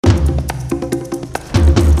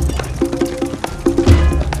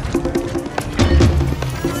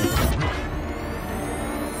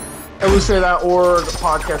LooseRay.org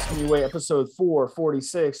podcast coming your way, episode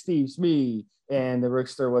 446. Steve's me and the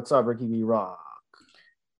Rickster. What's up, Ricky B. Rock?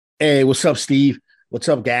 Hey, what's up, Steve? What's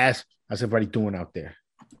up, guys? How's everybody doing out there?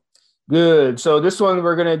 Good. So this one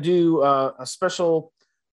we're gonna do a special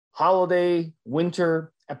holiday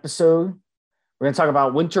winter episode. We're gonna talk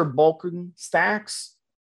about winter bulking stacks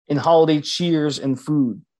and holiday cheers and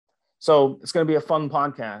food. So it's gonna be a fun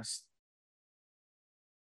podcast.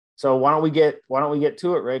 So why don't we get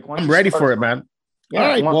to it, Rick? I'm ready for it, man. Yeah, all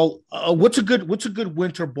right. Well, what's a good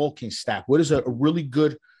winter bulking stack? What is a really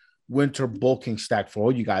good winter bulking stack for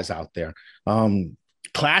all you guys out there?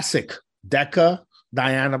 Classic Deca,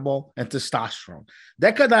 Dianabol, and testosterone.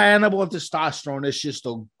 Deca, Dianabol, and testosterone is just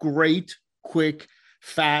a great, quick,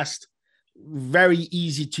 fast, very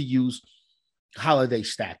easy to use holiday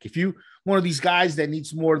stack. If you one of these guys that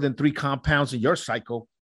needs more than 3 compounds in your cycle,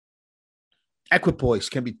 Equipoise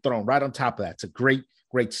can be thrown right on top of that. It's a great,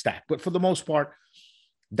 great stack. But for the most part,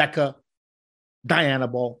 Deca,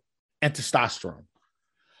 Dianabol, and testosterone.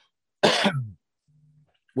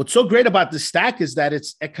 What's so great about this stack is that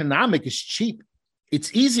it's economic, it's cheap.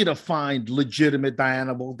 It's easy to find legitimate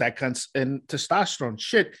Dianabol, Deca, and testosterone.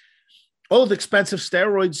 Shit, all the expensive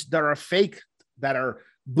steroids that are fake, that are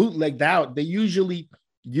bootlegged out, they usually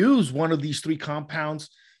use one of these 3 compounds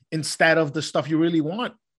instead of the stuff you really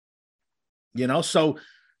want. You know, so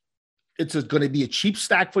it's going to be a cheap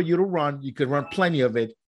stack for you to run. You could run plenty of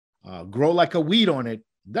it, grow like a weed on it,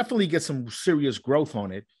 definitely get some serious growth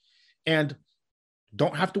on it, and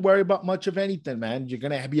don't have to worry about much of anything, man. You're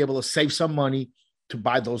going to be able to save some money to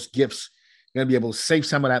buy those gifts. You're going to be able to save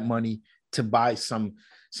some of that money to buy some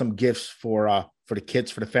gifts for the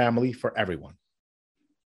kids, for the family, for everyone.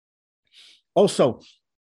 Also,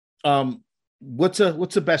 what's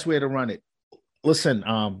the best way to run it?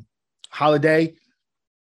 Listen, holiday,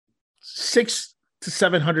 600 to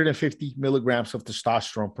 750 milligrams of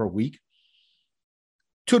testosterone per week,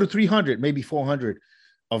 200 to 300, maybe 400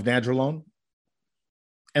 of nandrolone,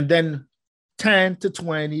 and then 10 to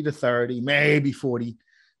 20 to 30, maybe 40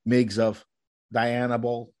 mgs of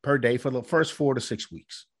Dianabol per day for the first 4 to 6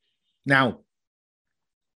 weeks. Now,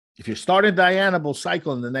 if you're starting Dianabol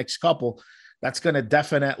cycle in the next couple, that's going to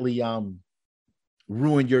definitely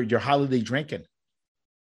ruin your holiday drinking.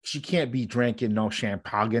 She can't be drinking no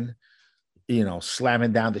champagne,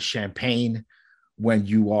 slamming down the champagne when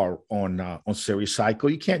you are on serious cycle.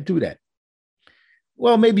 You can't do that.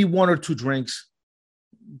 Well, maybe 1 or 2 drinks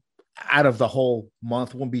out of the whole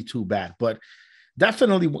month won't be too bad, but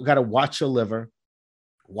definitely got to watch your liver,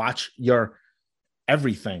 watch your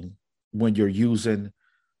everything when you're using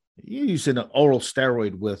an oral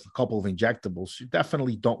steroid with a couple of injectables. You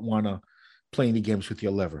definitely don't want to play any games with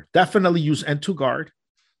your liver. Definitely use N2 Guard,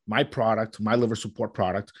 my product, my liver support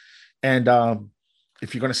product. And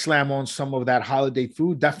if you're going to slam on some of that holiday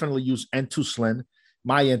food, definitely use N2 Slin,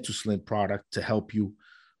 my N2 Slin product, to help you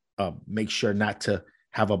make sure not to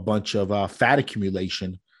have a bunch of fat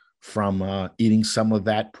accumulation from eating some of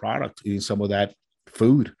that product, eating some of that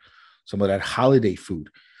food, some of that holiday food.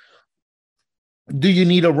 Do you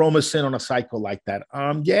need Aromacin on a cycle like that?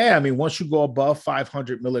 Yeah, I mean, once you go above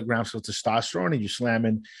 500 milligrams of testosterone and you're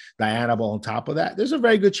slamming Dianabol on top of that, there's a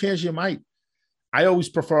very good chance you might. I always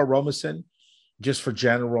prefer Aromacin just for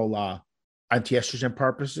general anti-estrogen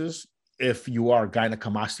purposes. If you are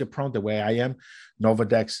gynecomastia prone, the way I am,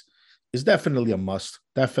 Novadex is definitely a must,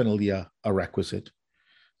 definitely a requisite.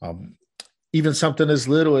 Even something as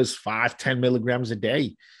little as 5-10 milligrams a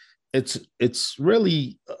day, it's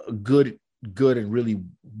really good and really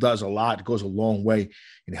does a lot. It goes a long way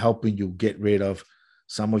in helping you get rid of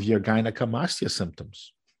some of your gynecomastia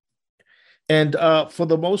symptoms. And for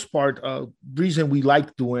the most part, reason we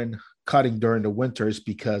like doing cutting during the winter is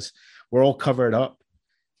because we're all covered up.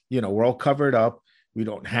 We're all covered up. We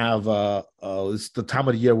don't have, it's the time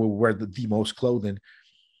of the year where we wear the most clothing.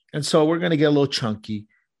 And so we're going to get a little chunky.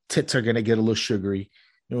 Tits are going to get a little sugary.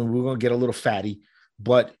 We're going to get a little fatty,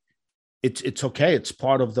 but it's okay. It's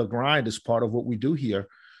part of the grind. It's part of what we do here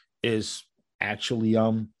is actually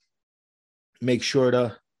make sure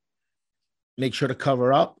to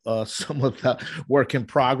cover up some of the work in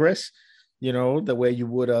progress, the way you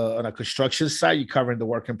would on a construction site. You're covering the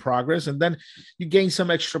work in progress, and then you gain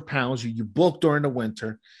some extra pounds. You bulk during the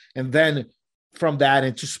winter, and then from that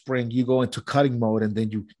into spring, you go into cutting mode, and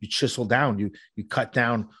then you chisel down. You cut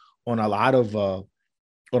down on a lot of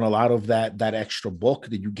that extra bulk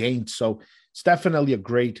that you gained. So it's definitely a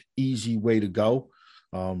great, easy way to go.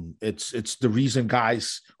 It's the reason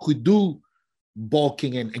guys who do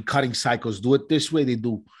bulking and cutting cycles do it this way. They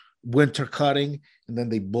do winter cutting and then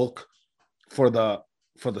they bulk for the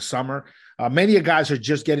summer. Many guys are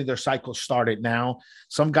just getting their cycles started now.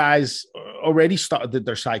 Some guys already started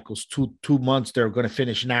their cycles 2 months. They're going to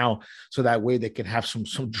finish now, so that way they can have some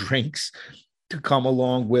drinks to come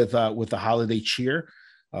along with the holiday cheer,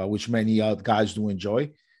 which many guys do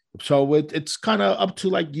enjoy. So it's kind of up to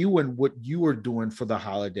like you and what you are doing for the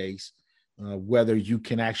holidays, whether you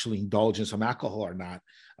can actually indulge in some alcohol or not.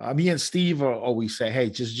 Me and Steve always say, hey,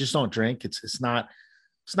 just don't drink. It's not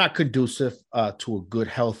conducive to a good,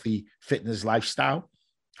 healthy fitness lifestyle.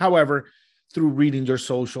 However, through reading your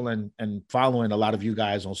social and following a lot of you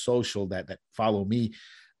guys on social that follow me,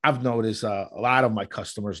 I've noticed a lot of my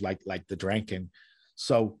customers like the drinking.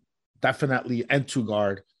 So definitely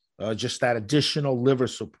N2Guard, just that additional liver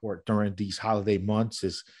support during these holiday months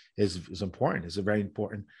is important. It's a very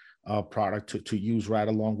important product to use right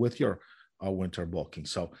along with your winter bulking.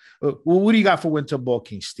 So what do you got for winter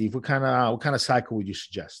bulking, Steve? What kind of cycle would you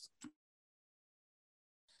suggest?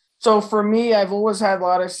 So for me, I've always had a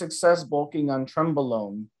lot of success bulking on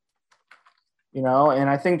Trenbolone, and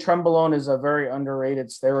I think Trenbolone is a very underrated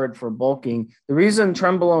steroid for bulking. The reason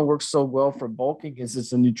Trenbolone works so well for bulking is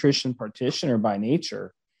it's a nutrition partitioner by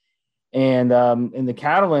nature. And in the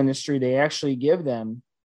cattle industry, they actually give them,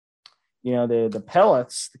 the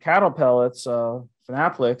pellets, the cattle pellets,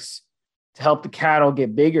 Phenaplix, to help the cattle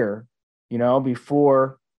get bigger,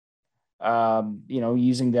 before,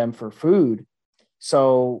 using them for food.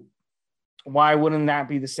 So why wouldn't that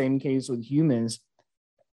be the same case with humans?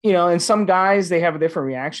 And some guys, they have a different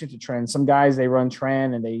reaction to Tren. Some guys, they run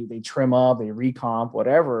Tren and they trim up, they recomp,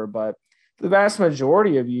 whatever. But the vast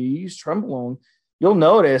majority of you use Trenbolone, you'll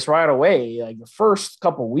notice right away, like the first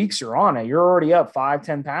couple of weeks you're on it, you're already up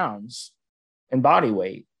 5-10 pounds in body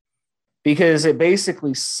weight, because it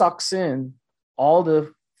basically sucks in all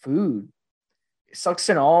the food. It sucks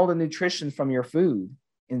in all the nutrition from your food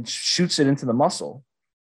and shoots it into the muscle.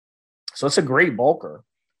 So it's a great bulker.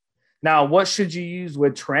 Now, what should you use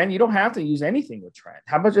with Tren? You don't have to use anything with Tren.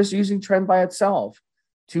 How about just using Tren by itself?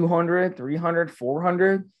 200, 300,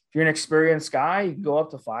 400. If you're an experienced guy, you can go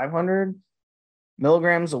up to 500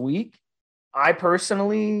 milligrams a week. I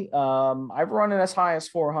personally, I've run it as high as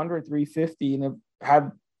 400, 350, and have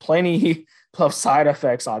had plenty of side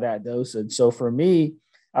effects on that dosage. So for me,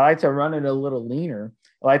 I like to run it a little leaner.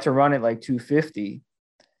 I like to run it like 250,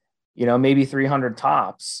 maybe 300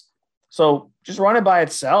 tops. So just run it by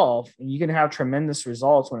itself, and you can have tremendous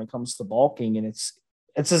results when it comes to bulking. And it's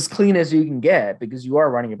as clean as you can get, because you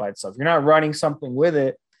are running it by itself. You're not running something with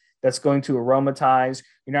it that's going to aromatize.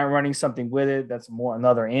 You're not running something with it that's more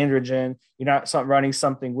another androgen. You're not running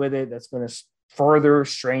something with it that's going to further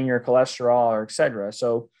strain your cholesterol or et cetera.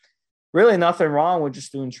 So really nothing wrong with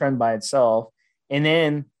just doing Tren by itself. And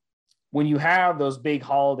then when you have those big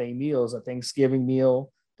holiday meals, a Thanksgiving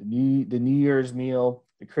meal, the New Year's meal,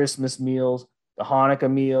 the Christmas meals, the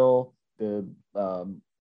Hanukkah meal, the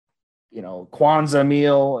Kwanzaa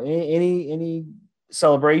meal, any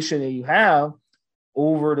celebration that you have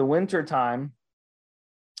over the winter time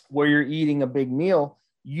where you're eating a big meal,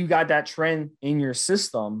 you got that Tren in your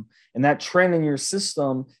system, and that Tren in your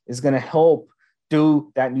system is going to help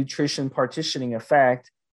do that nutrition partitioning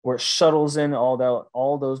effect where it shuttles in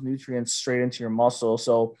all those nutrients straight into your muscle.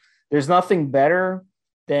 So there's nothing better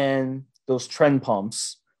than those Tren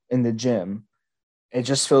pumps in the gym. It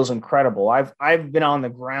just feels incredible. I've been on the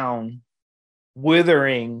ground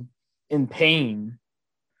withering in pain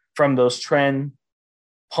from those Tren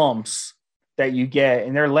pumps that you get,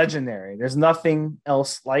 and they're legendary. There's nothing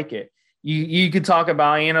else like it. You could talk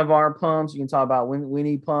about Anavar pumps, you can talk about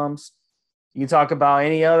Winnie pumps, you can talk about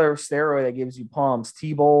any other steroid that gives you pumps,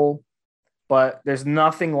 T-Bol, but there's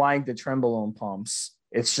nothing like the Trenbolone pumps.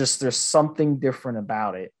 It's just there's something different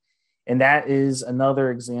about it. And that is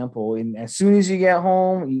another example. And as soon as you get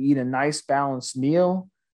home, you eat a nice balanced meal,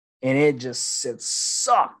 and it just sits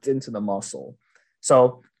sucked into the muscle.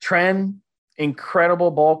 So Tren,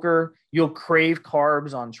 incredible bulker. You'll crave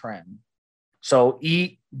carbs on Tren. So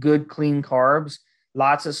eat good, clean carbs,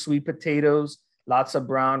 lots of sweet potatoes, lots of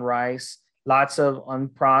brown rice, lots of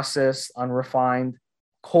unprocessed, unrefined,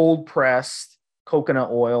 cold pressed coconut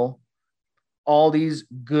oil, all these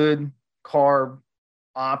good carb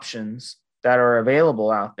options that are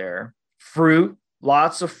available out there. Fruit,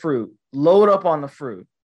 lots of fruit. Load up on the fruit.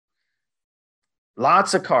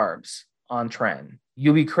 Lots of carbs on Tren.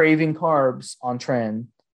 You'll be craving carbs on Tren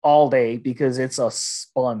all day because it's a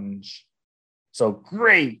sponge. So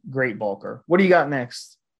great bulker. What do you got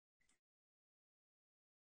next?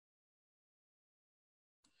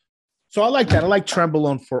 So I like that. I like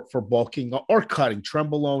Trenbolone for bulking or cutting.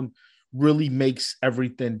 Trenbolone really makes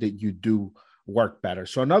everything that you do work better.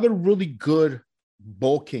 So another really good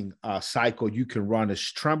bulking cycle you can run is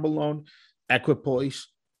Trenbolone, Equipoise,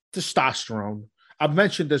 testosterone. I've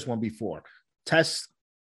mentioned this one before. Test,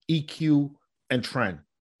 EQ, and Tren.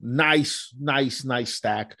 Nice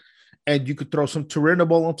stack. And you could throw some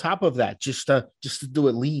Turinabol on top of that just to do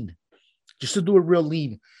it lean, just to do it real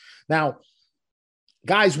lean. Now,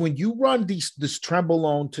 guys, when you run this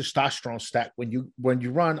Trenbolone testosterone stack, when you run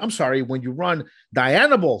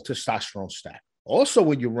Dianabol testosterone stack, also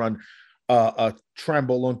when you run a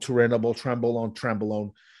Trenbolone,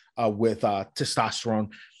 Trenbolone with testosterone,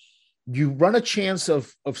 you run a chance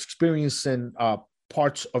of experiencing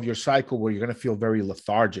parts of your cycle where you're going to feel very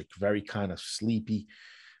lethargic, very kind of sleepy,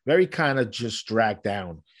 very kind of just dragged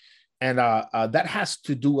down. And that has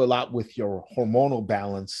to do a lot with your hormonal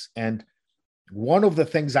balance. And one of the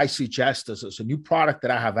things I suggest is a new product that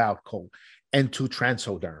I have out called N2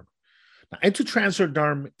 Transderm. Now, N2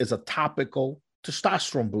 Transderm is a topical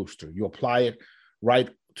testosterone booster. You apply it right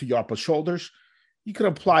to your upper shoulders. You can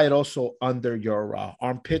apply it also under your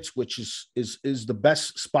armpits, which is the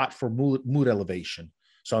best spot for mood elevation.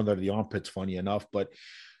 So under the armpits, funny enough, but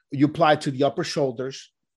you apply it to the upper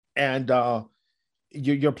shoulders, and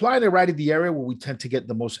you're applying it right in the area where we tend to get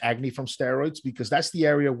the most acne from steroids, because that's the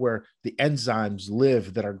area where the enzymes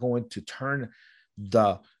live that are going to turn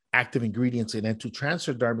the active ingredients in N2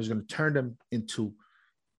 Transderm is going to turn them into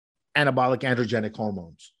anabolic androgenic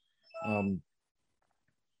hormones.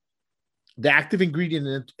 The active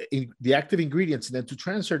ingredients in N2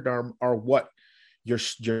 Transderm are what your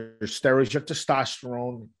steroids, your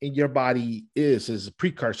testosterone in your body is a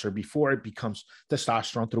precursor before it becomes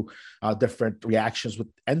testosterone through different reactions with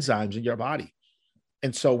enzymes in your body.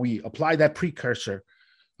 And so we apply that precursor.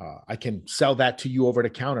 I can sell that to you over the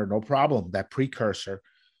counter, no problem. That precursor,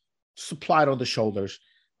 supplied on the shoulders,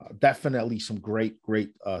 definitely some great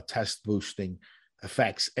test boosting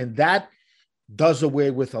effects. And that does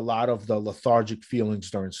away with a lot of the lethargic feelings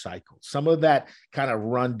during cycles. Some of that kind of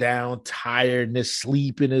rundown, tiredness,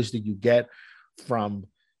 sleepiness that you get from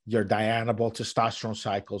your Dianabol testosterone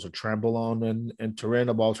cycles, or Trenbolone and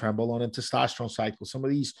Turinabol, Trenbolone and testosterone cycles, some of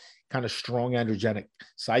these kind of strong androgenic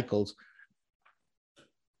cycles,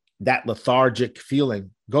 that lethargic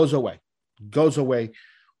feeling goes away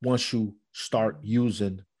once you start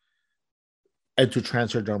using N2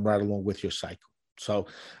 Transderm right along with your cycle. So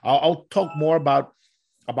I'll talk more about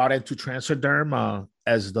N2 Transderm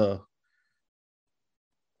as the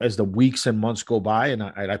weeks and months go by, and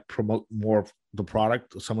I promote more of the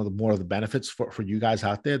product, some of the more of the benefits for you guys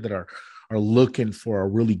out there that are looking for a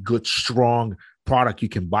really good, strong product you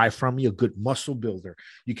can buy from me, a good muscle builder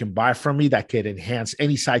you can buy from me that could enhance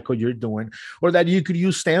any cycle you're doing, or that you could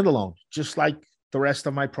use standalone, just like the rest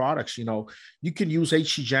of my products. You know, you can use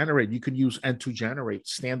HC Generate, you can use N2 Generate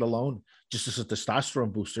standalone, just as a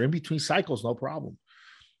testosterone booster in between cycles, no problem.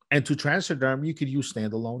 N2 Transderm, you could use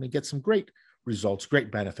standalone and get some great results, great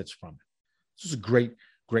benefits from it. This is a great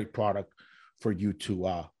product for you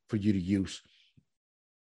to use.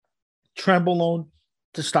 Trenbolone,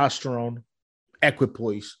 testosterone,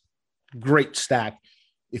 Equipoise, great stack.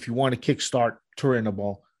 If you want to kickstart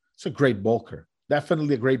Turinabol, it's a great bulker.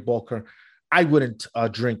 Definitely a great bulker. I wouldn't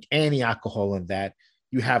drink any alcohol in that.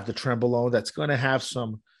 You have the Trenbolone that's going to have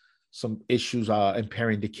some issues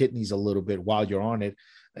impairing the kidneys a little bit while you're on it.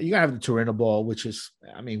 You gotta have the Turinabol, which is,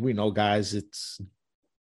 I mean, we know, guys, it's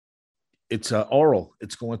oral.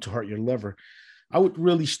 It's going to hurt your liver. I would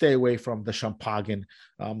really stay away from the Champagne.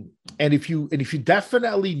 And if you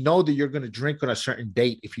definitely know that you're going to drink on a certain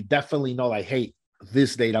date, if you definitely know, like, hey,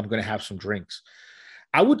 this date I'm going to have some drinks,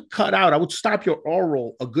 I would stop your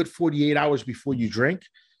oral a good 48 hours before you drink,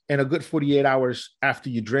 and a good 48 hours after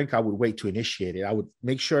you drink, I would wait to initiate it. I would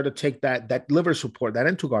make sure to take that liver support, that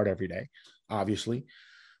Entugard every day, obviously.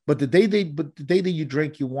 But the day that you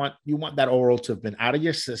drink, you want that oral to have been out of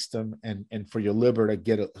your system, and for your liver to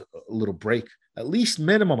get a little break, at least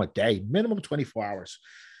minimum a day, minimum 24 hours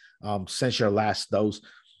since your last dose.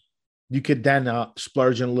 You could then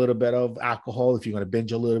splurge in a little bit of alcohol if you're going to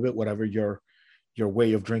binge a little bit, whatever your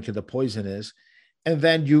way of drinking the poison is. And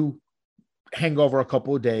then you hang over a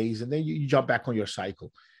couple of days, and then you jump back on your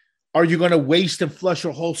cycle. Are you going to waste and flush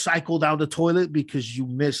your whole cycle down the toilet because you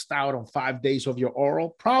missed out on 5 days of your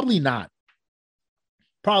oral? Probably not.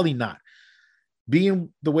 Probably not.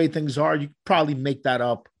 Being the way things are, you probably make that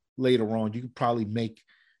up later on. You could probably make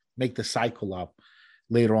the cycle up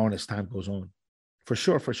later on as time goes on. For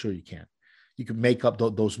sure you can. You can make up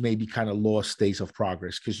those maybe kind of lost days of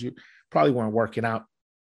progress because you probably weren't working out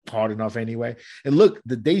hard enough anyway. And look,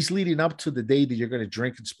 the days leading up to the day that you're going to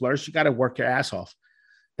drink and splurge, you got to work your ass off.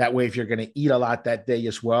 That way, if you're going to eat a lot that day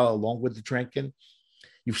as well, along with the drinking,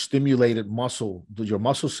 you've stimulated your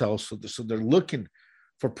muscle cells. So they're looking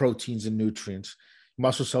for proteins and nutrients.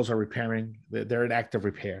 Muscle cells are repairing. They're in active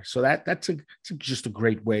repair. So that's just a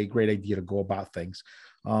great idea to go about things.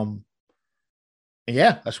 And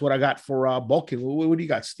yeah, that's what I got for bulking. What do you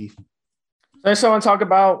got, Steve? Next, I want to talk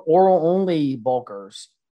about oral only bulkers.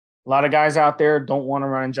 A lot of guys out there don't want to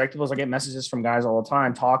run injectables. I get messages from guys all the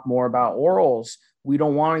time. Talk more about orals. We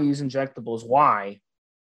don't want to use injectables. Why?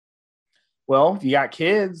 Well, if you got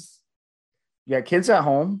kids at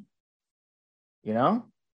home, you know,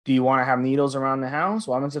 do you want to have needles around the house?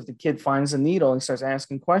 What happens if the kid finds a needle and starts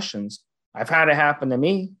asking questions? I've had it happen to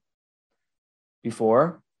me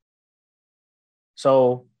before.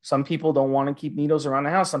 So some people don't want to keep needles around the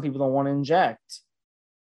house. Some people don't want to inject.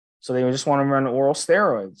 So they just want to run oral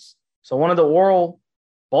steroids. So one of the oral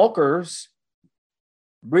bulkers,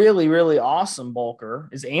 really, really awesome bulker,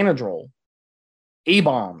 is Anadrol.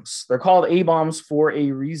 A-bombs. They're called A-bombs for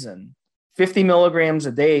a reason. 50 milligrams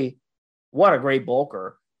a day. What a great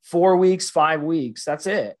bulker. 4 weeks, 5 weeks. That's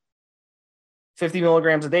it. 50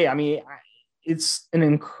 milligrams a day. I mean, it's an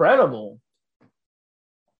incredible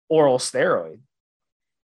oral steroid.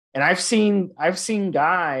 And I've seen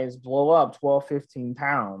guys blow up 12, 15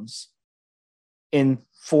 pounds in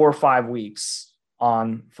 4 or 5 weeks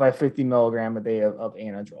on 50 milligram a day of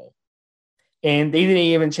Anadrol. And they didn't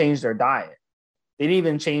even change their diet. They didn't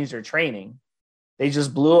even change their training. They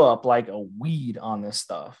just blew up like a weed on this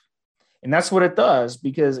stuff. And that's what it does,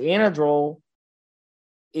 because Anadrol,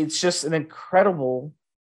 it's just an incredible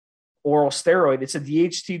oral steroid. It's a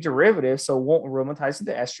DHT derivative, so it won't aromatize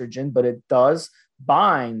into estrogen, but it does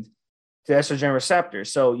bind to estrogen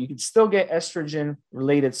receptors. So you can still get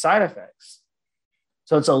estrogen-related side effects.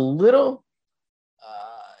 So it's a little,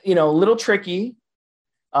 little tricky.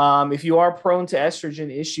 If you are prone to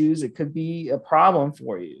estrogen issues, it could be a problem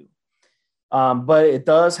for you. But it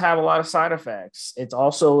does have a lot of side effects. It's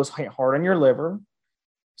also hard on your liver.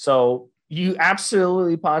 So you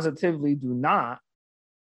absolutely, positively do not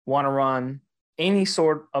want to run any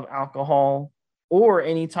sort of alcohol or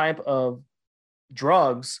any type of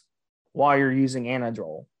drugs while you're using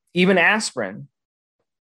Anadrol. Even aspirin.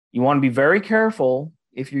 You want to be very careful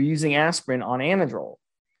if you're using aspirin on Anadrol.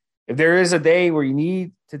 If there is a day where you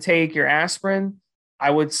need to take your aspirin, I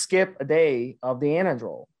would skip a day of the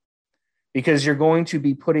Anadrol, because you're going to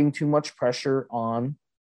be putting too much pressure on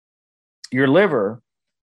your liver.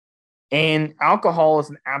 And alcohol is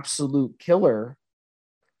an absolute killer,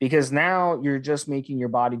 because now you're just making your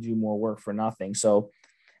body do more work for nothing. So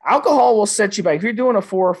alcohol will set you back. If you're doing a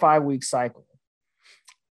 4 or 5 week cycle,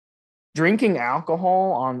 drinking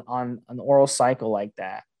alcohol on an oral cycle like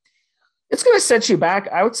that, it's going to set you back,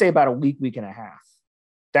 I would say, about a week, week and a half.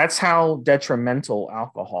 That's how detrimental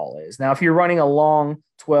alcohol is. Now, if you're running a long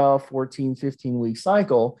 12, 14, 15-week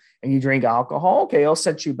cycle and you drink alcohol, okay, it'll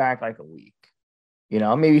set you back like a week.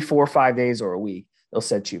 Maybe 4 or 5 days or a week, it'll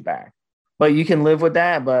set you back. But you can live with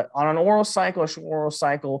that. But on an oral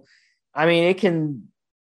cycle, I mean, it can,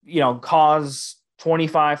 cause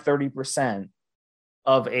 25, 30%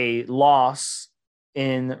 of a loss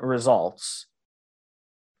in results.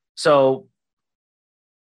 So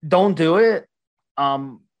don't do it.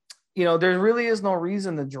 There really is no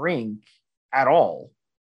reason to drink at all.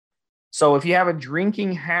 So if you have a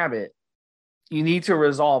drinking habit, you need to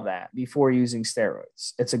resolve that before using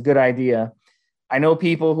steroids. It's a good idea. I know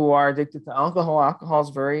people who are addicted to alcohol. Alcohol is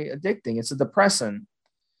very addicting. It's a depressant.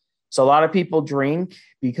 So a lot of people drink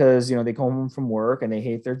because, they come home from work and they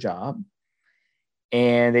hate their job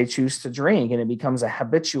and they choose to drink, and it becomes a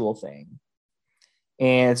habitual thing.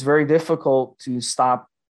 And it's very difficult to stop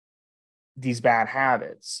these bad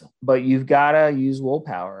habits, but you've got to use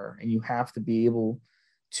willpower and you have to be able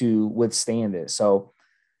to withstand it. So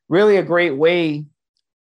really a great way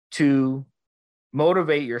to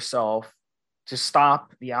motivate yourself to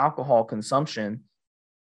stop the alcohol consumption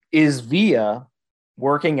is via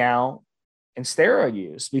working out and steroid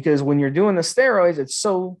use, because when you're doing the steroids, it's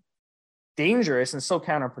so dangerous and so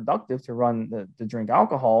counterproductive to drink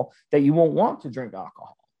alcohol that you won't want to drink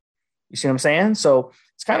alcohol. You see what I'm saying? So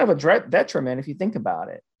it's kind of a detriment if you think about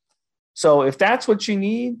it. So if that's what you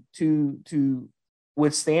need to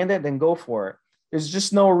withstand it, then go for it. There's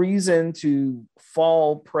just no reason to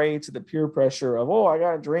fall prey to the peer pressure of, I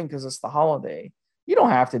got to drink because it's the holiday. You don't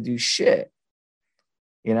have to do shit.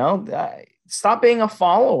 Stop being a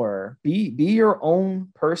follower. Be your own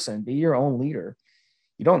person. Be your own leader.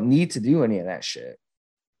 You don't need to do any of that shit.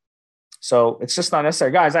 So it's just not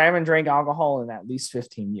necessary. Guys, I haven't drank alcohol in at least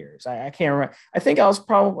 15 years. I can't remember.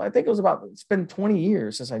 It's been 20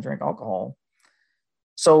 years since I drank alcohol.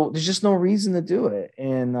 So there's just no reason to do it.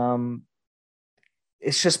 And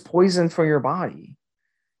it's just poison for your body,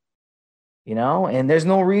 and there's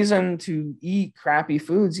no reason to eat crappy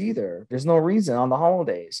foods either. There's no reason on the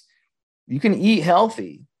holidays. You can eat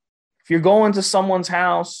healthy. If you're going to someone's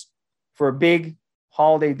house for a big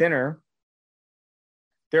holiday dinner,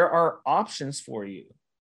 there are options for you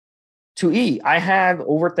to eat. I had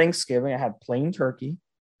over Thanksgiving, I had plain turkey,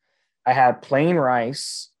 I had plain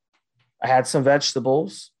rice, I had some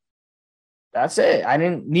vegetables. That's it. I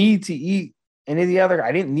didn't need to eat any of the other.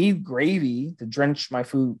 I didn't need gravy to drench my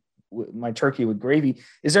food, my turkey with gravy.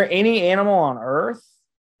 Is there any animal on earth,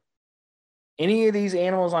 any of these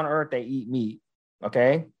animals on earth that eat meat?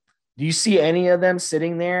 Okay. Do you see any of them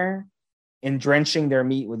sitting there and drenching their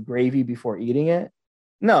meat with gravy before eating it?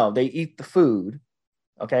 No, they eat the food.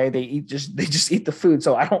 Okay. They just eat the food.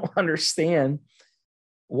 So I don't understand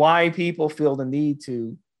why people feel the need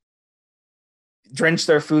to drench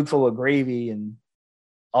their food full of gravy and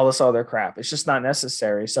all this other crap. It's just not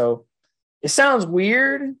necessary. So it sounds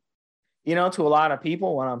weird, to a lot of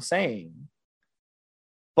people what I'm saying.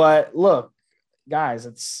 But look, guys,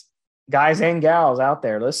 it's guys and gals out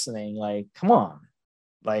there listening. Like, come on,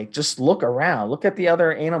 like, just look around, look at the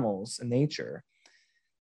other animals in nature,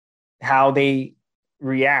 how they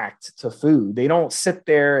react to food. They don't sit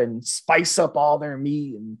there and spice up all their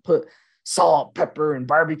meat and put salt, pepper, and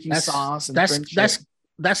barbecue sauce. And that's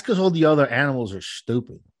because all the other animals are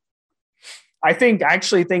stupid. I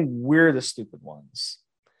actually think we're the stupid ones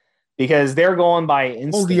because they're going by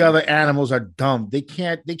instinct. All the other animals are dumb. They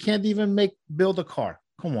can't even build a car.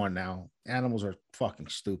 Come on now. Animals are fucking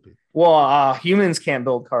stupid. Well, humans can't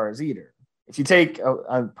build cars either. If you take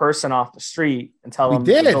a person off the street and tell them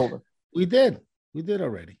to build it. We did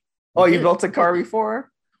already. You built a car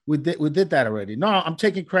before? We did that already. No, I'm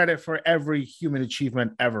taking credit for every human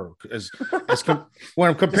achievement ever when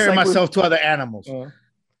I'm comparing myself to other animals.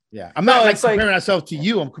 Yeah, I'm not comparing myself to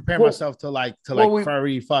you. I'm comparing myself to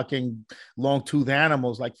furry fucking long tooth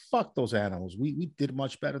animals. Like, fuck those animals. We did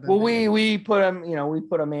much better than. We put him. We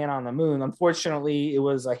put a man on the moon. Unfortunately, it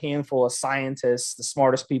was a handful of scientists, the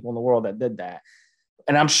smartest people in the world, that did that.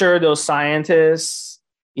 And I'm sure those scientists,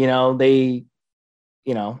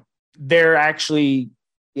 they're actually,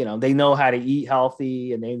 they know how to eat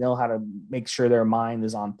healthy and they know how to make sure their mind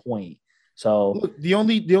is on point. So look, the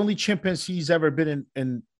only chimpanzees ever been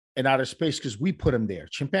in outer space because we put them there.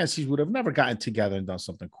 Chimpanzees would have never gotten together and done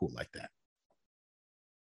something cool like that.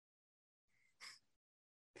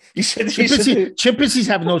 Chimpanzees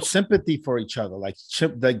have no sympathy for each other. Like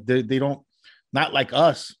they don't, not like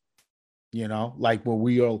us. Like where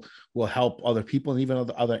will help other people and even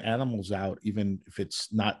other animals out, even if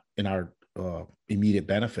it's not in our immediate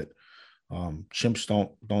benefit. Chimps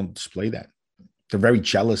don't display that. They're very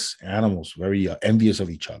jealous animals, very envious of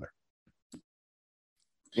each other.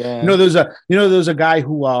 Yeah. There's a guy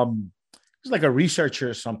who he's like a researcher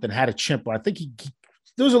or something, had a chimp. I think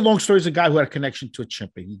there was a long story. There's a guy who had a connection to a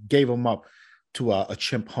chimp and he gave him up to a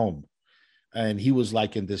chimp home. And he was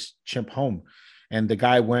like in this chimp home. And the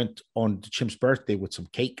guy went on the chimp's birthday with some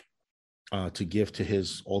cake to give to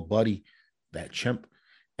his old buddy, that chimp.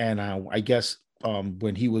 And I guess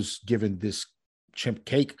when he was given this chimp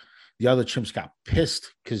cake, the other chimps got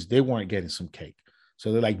pissed because they weren't getting some cake.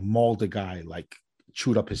 So they like mauled the guy, like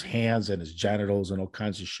chewed up his hands and his genitals and all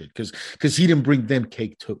kinds of shit because he didn't bring them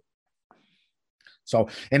cake too. So,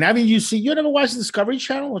 and I mean, you never watched the Discovery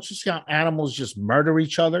Channel? Let's just see how animals just murder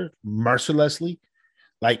each other mercilessly.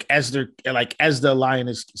 Like as the lion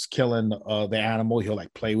is killing the animal, he'll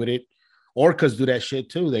like play with it. Orcas do that shit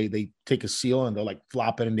too. They take a seal and they'll like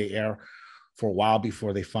flop it in the air for a while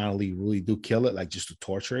before they finally really do kill it, like just to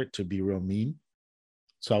torture it, to be real mean.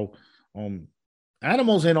 So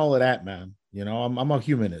animals ain't all of that, man. I'm a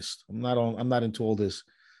humanist. I'm not into all this.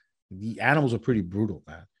 The animals are pretty brutal,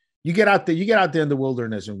 man. You get out there in the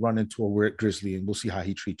wilderness and run into a weird grizzly and we'll see how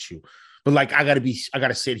he treats you. But like I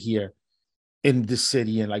gotta sit here in this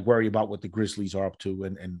city and like worry about what the grizzlies are up to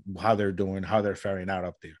and how they're doing, how they're faring out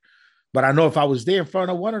up there. But I know if I was there in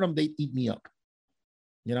front of one of them, they'd eat me up.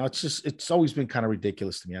 It's always been kind of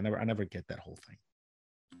ridiculous to me. I never get that whole thing.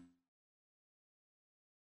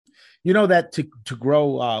 That to grow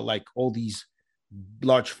like all these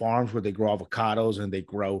large farms where they grow avocados and they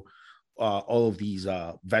grow all of these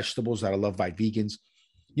vegetables that are loved by vegans,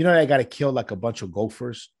 they got to kill like a bunch of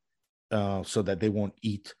gophers so that they won't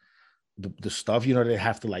eat the stuff. They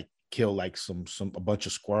have to like kill like a bunch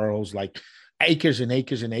of squirrels, like acres and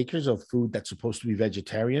acres and acres of food that's supposed to be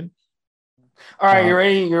vegetarian. All right, you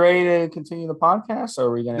ready to continue the podcast, or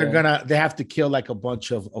are we gonna? They have to kill like a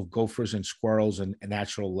bunch of gophers and squirrels and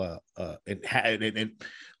natural and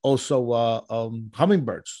also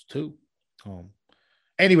hummingbirds too.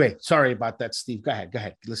 Anyway, sorry about that, Steve. Go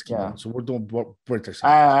ahead. Let's keep going. So we're doing winter.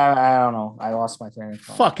 I don't know. I lost my train of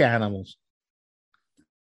thought. Fuck animals.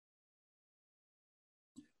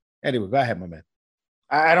 Anyway, go ahead, my man.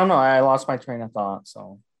 I don't know. I lost my train of thought.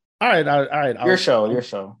 So all right. Your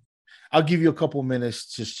show. I'll give you a couple minutes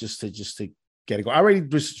just to get it going. I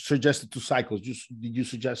already suggested 2 cycles. Did you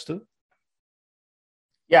suggest 2?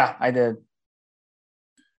 Yeah, I did.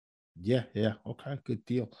 Yeah. Okay, good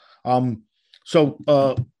deal. So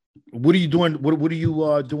what are you doing? What are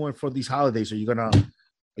you doing for these holidays? Are you gonna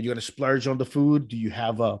splurge on the food? Do you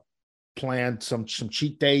have a planned some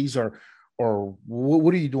cheat days or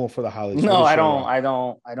what are you doing for the holidays? No, I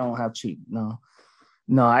don't have cheat. No,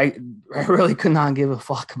 I really could not give a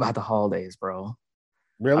fuck about the holidays, bro.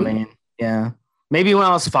 Really? I mean, yeah. Maybe when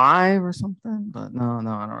I was 5 or something, but no,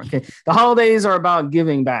 I don't. Okay. The holidays are about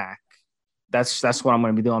giving back. That's what I'm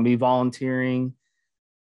going to be doing. I'll be volunteering,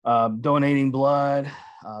 donating blood,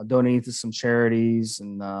 donating to some charities,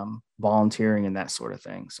 and volunteering and that sort of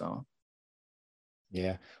thing. So,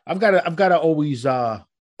 yeah, I've got to always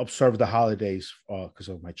observe the holidays because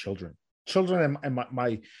of my children. And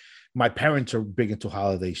my parents are big into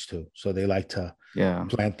holidays too, so they like to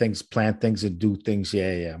plan things and do things.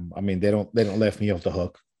 Yeah. I mean, they don't let me off the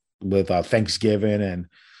hook with Thanksgiving and.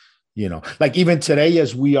 Like even today,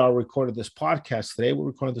 as we are recording this podcast,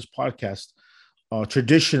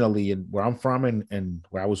 traditionally, and where I'm from and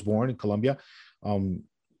where I was born in Colombia,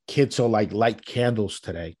 kids are like light candles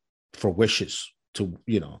today for wishes to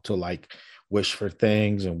like wish for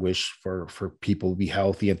things and wish for people to be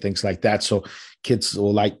healthy and things like that. So kids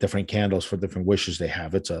will light different candles for different wishes they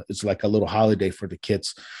have. It's like a little holiday for the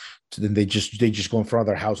kids. So then they just go in front of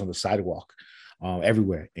their house on the sidewalk.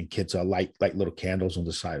 Everywhere, and kids are light little candles on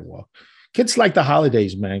the sidewalk. Kids like the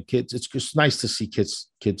holidays, man. Kids, it's just nice to see kids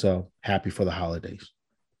are happy for the holidays.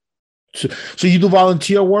 So you do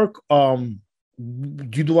volunteer work. Do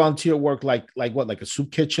you do volunteer work like what, like a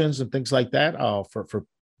soup kitchens and things like that? For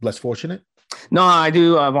less fortunate. No, I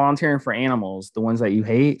do volunteering for animals, the ones that you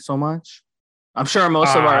hate so much. I'm sure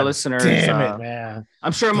most of our listeners. Damn it, man!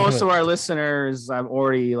 I'm sure most of our listeners have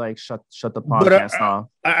already like shut the podcast off.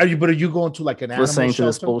 Are you going to like an animal listening shelter? To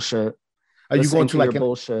this bullshit? Are you going to like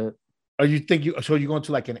bullshit? Are you going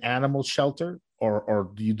to like an animal shelter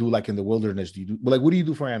or do you do like in the wilderness? Do you do like what do you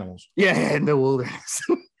do for animals? Yeah, in the wilderness.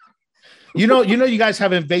 you guys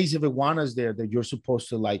have invasive iguanas there that you're supposed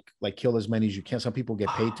to like kill as many as you can. Some people get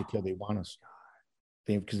paid to kill the iguanas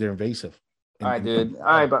because they're invasive. All right, dude. All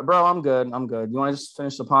right, but bro, I'm good. You want to just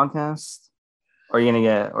finish the podcast? Or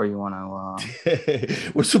are you want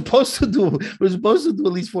to We're supposed to do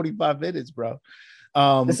at least 45 minutes, bro.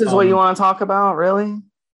 This is what you want to talk about, really?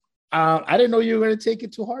 I didn't know you were going to take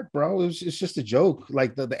it too hard, bro. It's just a joke.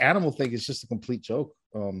 Like the animal thing is just a complete joke.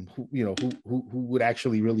 Who would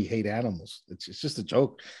actually really hate animals? It's just a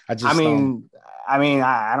joke. I mean,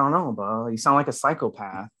 I don't know, bro. You sound like a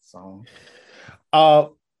psychopath. So,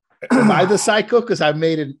 am I the psycho? Because I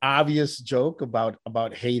made an obvious joke about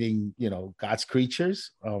hating, God's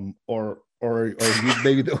creatures, or you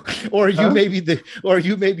maybe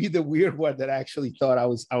the weird one that actually thought I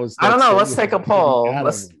was. I don't know. Let's take a poll.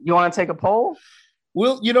 You want to take a poll?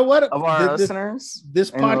 Well, you know what? Of our listeners,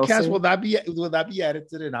 this podcast will not be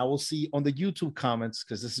edited, and I will see on the YouTube comments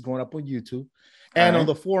because this is going up on YouTube, and on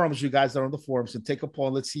the forums. You guys are on the forums, and take a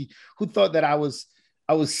poll. Let's see who thought that I was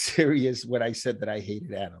serious when I said that I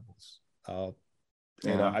hated animals.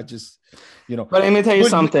 I just, But let me tell you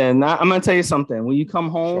something. I'm going to tell you something. When you come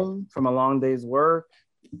home from a long day's work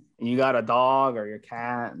and you got a dog or your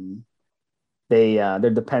cat and they're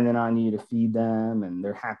dependent on you to feed them and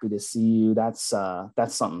they're happy to see you, that's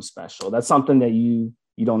something special. That's something that you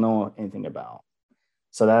don't know anything about.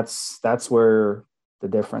 So that's where the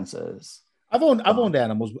difference is. I've owned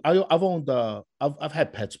animals. I've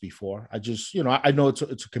had pets before. I just, I know it's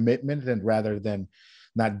a commitment, and rather than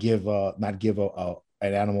not give an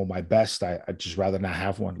animal my best, I just rather not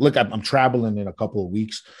have one. Look, I'm traveling in a couple of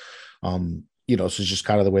weeks. So it's just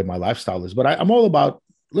kind of the way my lifestyle is. But I'm all about.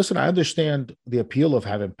 Listen, I understand the appeal of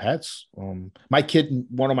having pets. One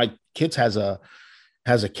of my kids has a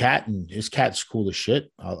cat, and his cat's cool as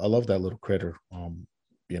shit. I love that little critter.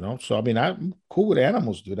 So I mean, I'm cool with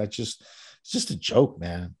animals, dude. It's just a joke,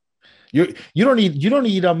 man. You don't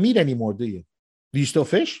eat meat anymore, do you? Do you still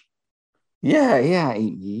fish? Yeah, I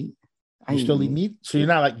eat meat. You still eat meat? So you're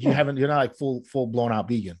not like you're not like full blown out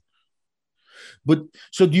vegan. But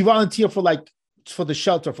so do you volunteer for the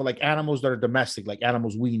shelter for like animals that are domestic, like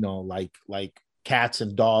animals we know, like cats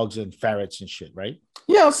and dogs and ferrets and shit, right?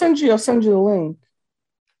 Yeah, I'll send you the link.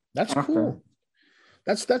 That's cool.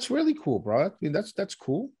 That's really cool, bro. I mean, that's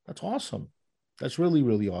cool. That's awesome. That's really,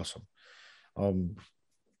 really awesome. Um,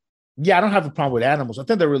 yeah, I don't have a problem with animals. I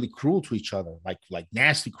think they're really cruel to each other, like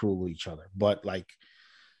nasty cruel to each other. But like,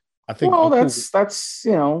 I think Well, I'm cool. that's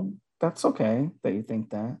that's okay that you think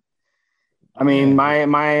that. I mean, Yeah,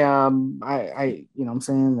 my you know what I'm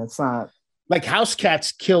saying, that's not. like house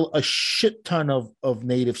cats kill a shit ton of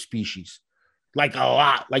native species, like a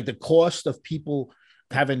lot. Like the cost of people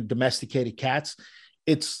having domesticated cats,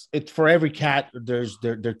 it's for every cat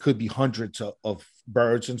there could be hundreds of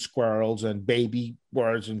birds and squirrels and baby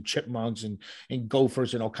birds and chipmunks and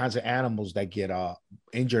gophers and all kinds of animals that get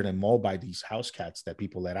injured and mauled by these house cats that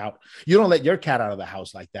people let out. You don't let your cat out of the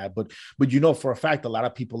house like that, but you know for a fact a lot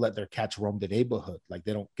of people let their cats roam the neighborhood, like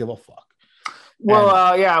they don't give a fuck.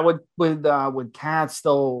 Well, And yeah, with cats,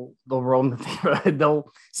 they'll roam the neighborhood.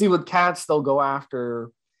 They'll see with cats, they'll go after,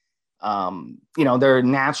 they're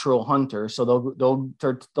natural hunters, so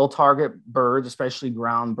they'll target birds, especially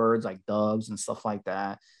ground birds like doves and stuff like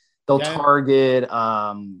that. They'll yeah, target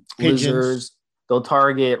pigeons. lizards. They'll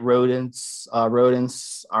target rodents.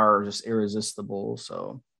 Rodents are just irresistible,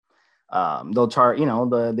 so they'll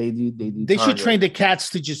target. They do They should train target. the cats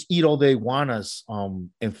to just eat all the iguanas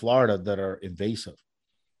in Florida that are invasive.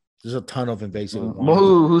 There's a ton of invasive Well, iguanas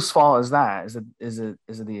there. whose fault is that? Is it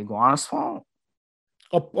the iguana's fault?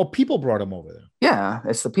 Oh, people brought them over there. Yeah,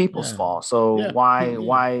 it's the people's Yeah, fault. So yeah, yeah.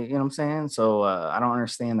 why, you know what I'm saying? So I don't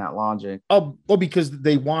understand that logic. Oh, well, because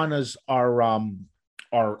the iguanas are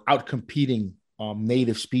out competing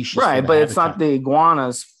native species for Right, the but it's not habitat. the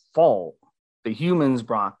iguana's fault. The humans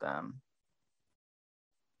brought them.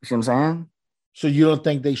 You see what I'm saying? So you don't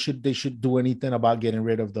think they should do anything about getting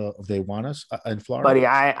rid of the iguanas in Florida? Buddy,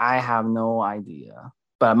 I have no idea.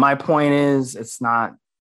 But my point is it's not,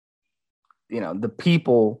 the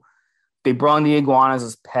people, they brought in the iguanas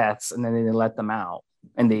as pets and then they didn't let them out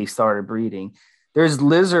and they started breeding. There's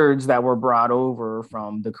lizards that were brought over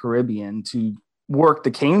from the Caribbean to work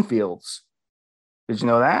the cane fields. Did you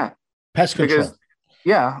know that? Pest Because control.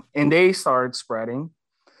 yeah, and they started spreading.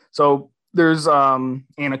 So there's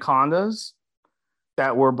anacondas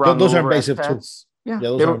that were brung Those are over as invasive too. pets. Yeah, Yeah,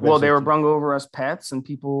 those are they invasive were too. brung over as pets, and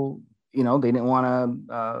people, they didn't want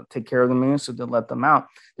to take care of them anymore, so they let them out.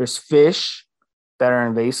 There's fish that are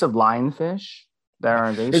invasive, lionfish that are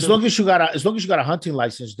As invasive. long as you got a hunting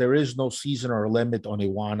license, there is no season or limit on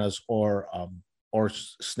iguanas or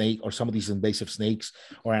snake or some of these invasive snakes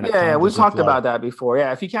or Yeah, we anacondas in talked Florida. about that before.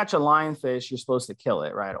 Yeah, if you catch a lionfish, you're supposed to kill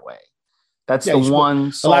it right away. That's Yeah, the you sport one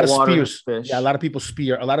a lot of saltwater spears. Yeah, a fish. lot of people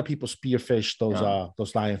spear. A lot of people spear fish Yeah,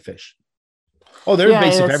 those lionfish. Oh, they're yeah, and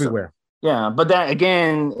invasive it's everywhere. yeah, but that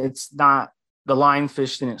again, it's not the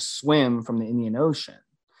lionfish didn't swim from the Indian Ocean.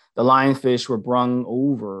 The lionfish were brung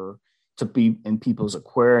over to be in people's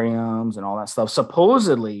aquariums and all that stuff.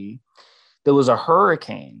 Supposedly, there was a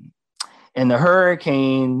hurricane, and the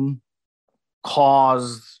hurricane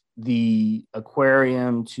caused the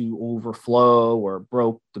aquarium to overflow or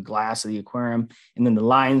broke the glass of the aquarium, and then the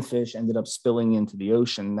lionfish ended up spilling into the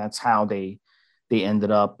ocean. That's how they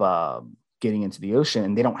ended up getting into the ocean,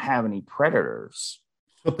 and they don't have any predators.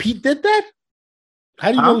 So Pete did that. How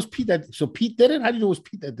do you know it Huh? was Pete that? So Pete did it. How do you know it was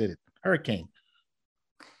Pete that did it? Hurricane.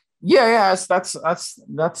 Yeah,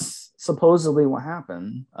 that's supposedly what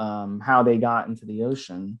happened. How they got into the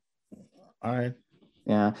ocean. All right.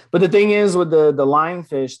 Yeah, but the thing is with the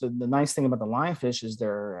lionfish, the nice thing about the lionfish is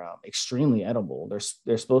they're extremely edible.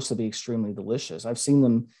 They're supposed to be extremely delicious. I've seen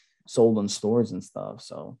them sold in stores and stuff,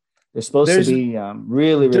 so they're supposed to There's be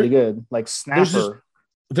really really there good, like there's this snapper.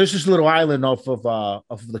 there's this little island off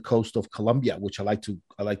of the coast of Colombia, which I like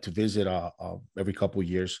to visit every couple of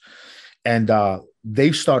years, and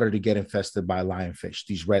they've started to get infested by lionfish,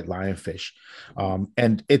 these red lionfish,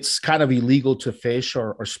 and it's kind of illegal to fish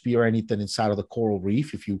or spear anything inside of the coral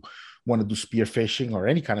reef. If you want to do spear fishing or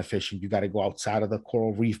any kind of fishing, you got to go outside of the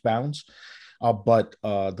coral reef bounds. But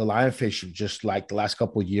the lionfish, just like the last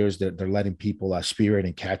couple of years, they're letting people spear it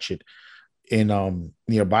and catch it in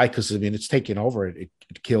nearby because I mean it's taking over. It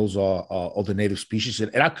kills all the native species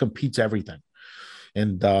and it outcompetes everything.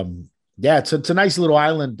 And yeah, it's a nice little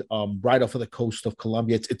island right off of the coast of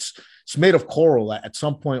Colombia. It's made of coral. At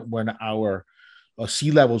some point when our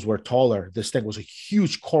sea levels were taller, this thing was a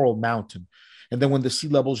huge coral mountain. And then when the sea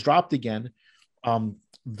levels dropped again,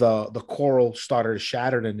 the coral started to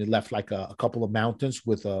shatter and it left like a couple of mountains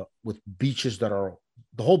with beaches that are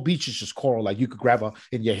the whole beach is just coral. Like you could grab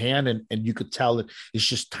in your hand and you could tell it's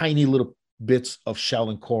just tiny little bits of shell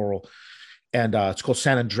and coral. And it's called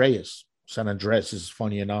San Andreas. San Andreas is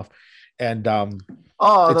funny enough. And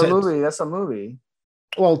Oh, it's the a movie. That's a movie.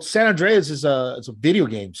 Well, San Andreas is a video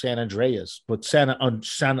game, San Andreas, but San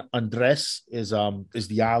Andres is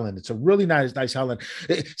the island. It's a really nice island.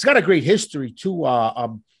 It's got a great history too.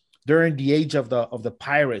 During the age of the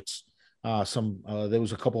pirates, there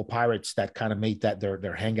was a couple of pirates that kind of made that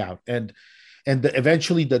their hangout, and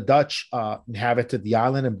eventually the Dutch inhabited the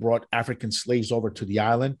island and brought African slaves over to the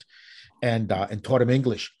island and taught them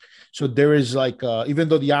English. So there is like even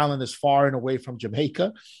though the island is far and away from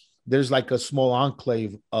Jamaica, there's like a small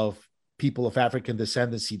enclave of people of African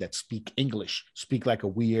descendancy that speak English, speak like a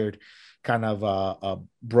weird kind of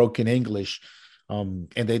broken English, and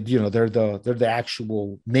they're the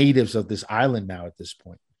actual natives of this island now at this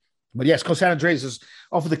point. But yes, San Andreas is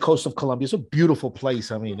off of the coast of Colombia. It's a beautiful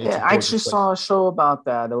place. I mean, it's Yeah, I actually saw a show about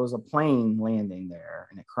that. There was a plane landing there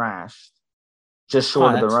and it crashed just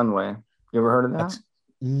short of the runway. You ever heard of that?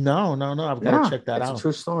 No. I've got to check that out. It's a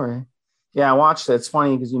true story. Yeah, I watched it. It's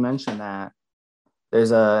funny because you mentioned that.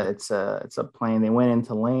 It's a plane. They went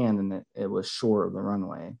into land and it was short of the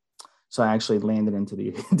runway. So I actually landed into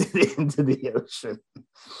the ocean.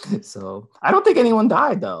 So I don't think anyone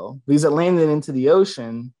died though, because it landed into the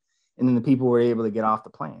ocean and then the people were able to get off the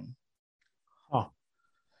plane. Oh,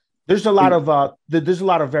 there's a lot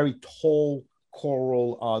of very tall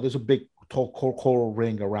coral. There's a big tall coral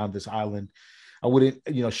ring around this island. I wouldn't,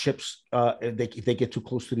 ships if they get too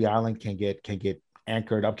close to the island can get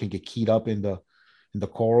anchored up, can get keyed up in the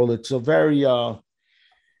coral. It's a very I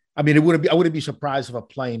wouldn't be surprised if a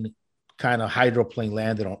plane kind of hydroplane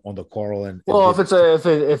landed on the coral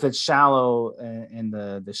if it's shallow and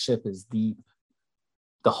the ship is deep,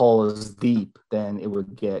 the hull is deep, then it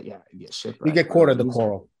would get shipwrecked. You get caught in the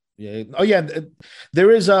coral. Yeah. Oh yeah.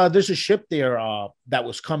 There's a ship there that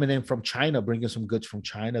was coming in from China, bringing some goods from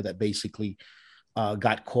China that basically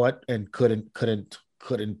got caught and couldn't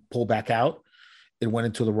pull back out. It went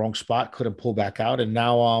into the wrong spot, couldn't pull back out, and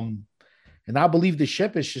I believe the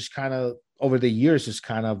ship is just kind of over the years is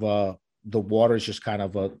kind of the water is just kind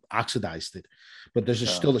of oxidized it. But there's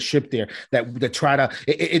still a ship there that try to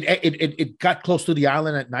it got close to the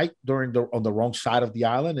island at night on the wrong side of the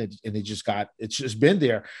island, and it's just been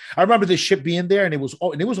there. I remember the ship being there, and it was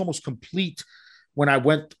almost complete when I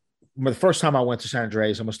went. The first time I went to San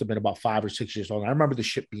Andreas, I must have been about 5 or 6 years old. I remember the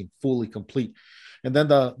ship being fully complete, and then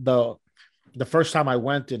the first time I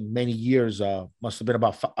went in many years must have been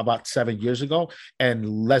about 7 years ago, and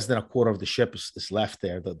less than a quarter of the ship is left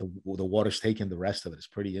there. The water's taking the rest of it. It's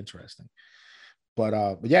pretty interesting. But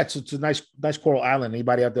yeah, it's a nice coral island.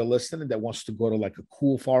 Anybody out there listening that wants to go to like a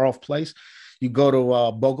cool far off place, you go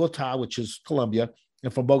to Bogota, which is Colombia,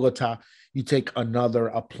 and from Bogota you take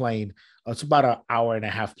a plane. It's about an hour and a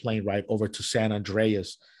half plane ride over to San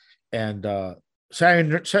Andreas, and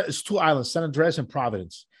it's two islands, San Andreas and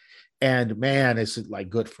Providence. And man, it's like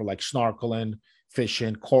good for like snorkeling,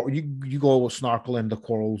 fishing. You go snorkeling the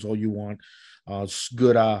corals all you want. It's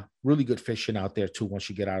good, really good fishing out there too. Once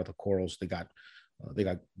you get out of the corals, they got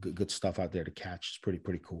good stuff out there to catch. It's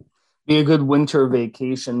pretty cool. Be a good winter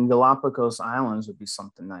vacation. Galapagos Islands would be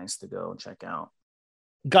something nice to go check out.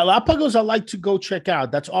 Galapagos, I like to go check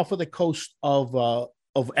out. That's off of the coast of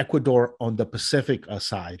Ecuador on the Pacific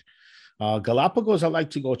side. Galapagos, I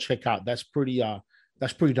like to go check out. That's pretty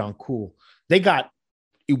darn cool. They got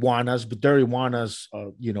iguanas, but their iguanas,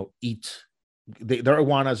 eat. Their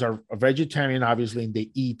iguanas are vegetarian, obviously, and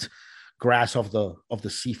they eat grass off the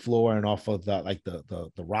seafloor and off of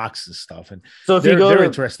the rocks and stuff. And so they're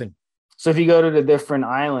interesting. So if you go to the different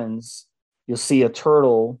islands, you'll see a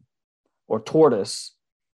turtle or tortoise,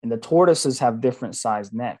 and the tortoises have different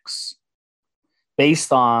sized necks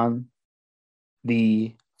based on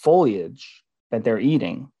the foliage that they're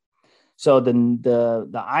eating. So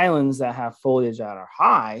the islands that have foliage that are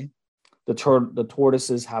high, the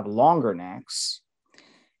tortoises have longer necks.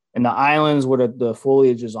 And the islands where the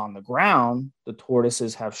foliage is on the ground, the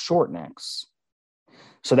tortoises have short necks.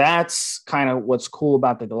 So that's kind of what's cool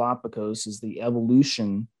about the Galapagos is the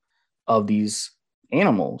evolution of these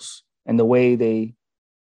animals and the way they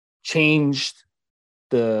changed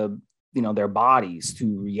their bodies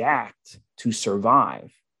to react, to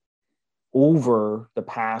survive over the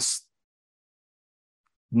past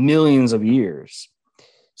millions of years.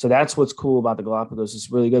 So that's what's cool about the Galapagos.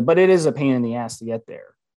 It's really good, but it is a pain in the ass to get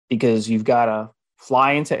there because you've got to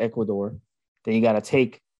fly into Ecuador, then you got to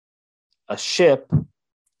take a ship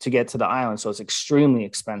to get to the island. So it's extremely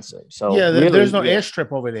expensive. So yeah, there's no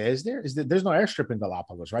airstrip over there, is there? There's no airstrip in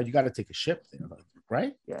Galapagos, right? You got to take a ship there,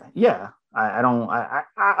 right? Yeah.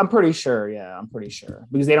 I'm pretty sure. Yeah, I'm pretty sure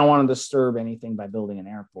because they don't want to disturb anything by building an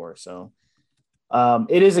airport. So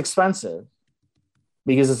it is expensive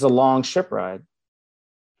because it's a long ship ride.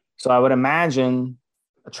 So I would imagine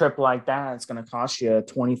a trip like that, it's going to cost you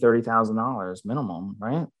 $20,000-$30,000 minimum,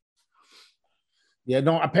 right? Yeah,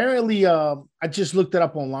 no, apparently, I just looked it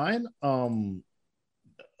up online.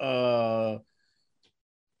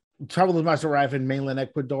 Travelers must arrive in mainland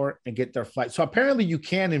Ecuador and get their flight. So apparently, you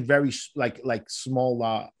can in very like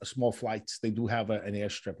small flights. They do have an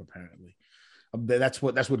airstrip. Apparently, that's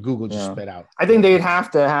what Google just spit out. I think they'd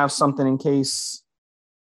have to have something in case,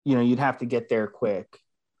 you'd have to get there quick.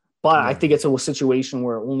 But I think it's a situation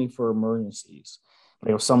where only for emergencies.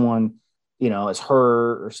 Like if someone, is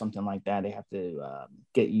hurt or something like that, they have to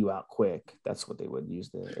get you out quick. That's what they would use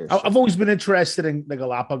the airstrip. I've always been interested in the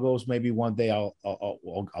Galapagos. Maybe one day I'll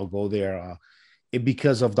go there.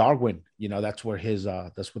 Because of Darwin, that's where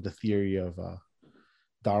that's what the theory of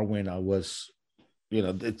Darwin was.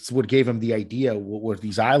 It's what gave him the idea were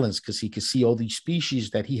these islands, because he could see all these species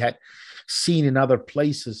that he had seen in other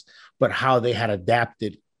places, but how they had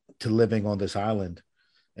adapted to living on this island.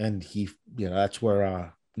 And that's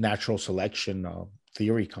where natural selection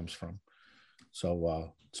theory comes from.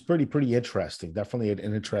 So it's pretty interesting. Definitely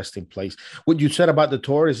an interesting place. What you said about the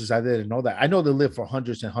tortoises, I didn't know that. I know they live for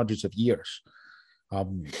hundreds and hundreds of years.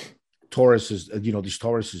 Tortoises, these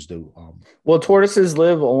tortoises do. Well, tortoises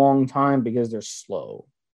live a long time because they're slow.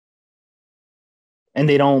 And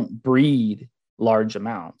they don't breed large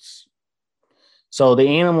amounts. So the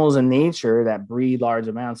animals in nature that breed large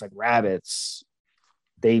amounts, like rabbits,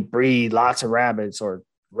 they breed lots of rabbits, or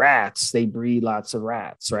rats, they breed lots of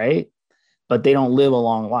rats, right? But they don't live a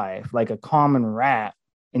long life. Like a common rat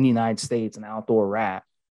in the United States, an outdoor rat,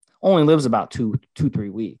 only lives about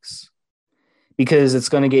 2-3 weeks because it's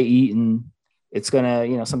going to get eaten. It's going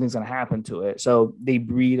to, something's going to happen to it. So they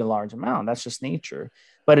breed a large amount. That's just nature.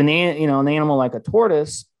 But an animal like a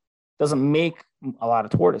tortoise doesn't make a lot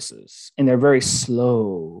of tortoises, and they're very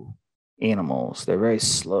slow animals. They're very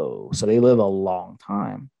slow. So they live a long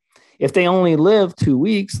time. If they only live 2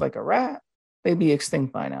 weeks, like a rat, they'd be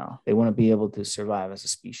extinct by now. They wouldn't be able to survive as a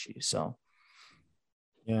species. So,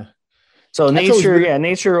 yeah. So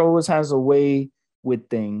nature always has a way with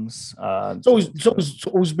things. It's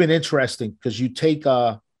always been interesting because you take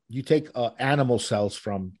animal cells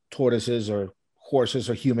from tortoises or horses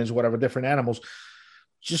or humans, whatever, different animals.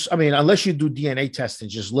 Unless you do DNA testing,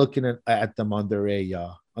 just looking at them under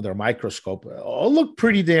a microscope, all look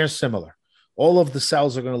pretty damn similar. All of the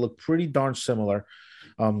cells are going to look pretty darn similar.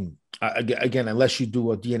 Again, unless you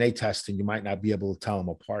do a DNA testing, you might not be able to tell them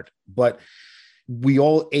apart. But we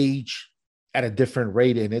all age at a different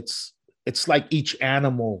rate, and it's like each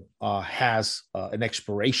animal has an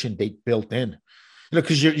expiration date built in.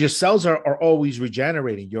 Because your cells are always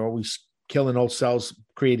regenerating. You're always killing old cells,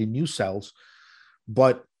 creating new cells.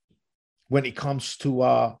 But when it comes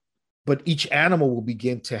to, but each animal will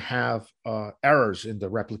begin to have errors in the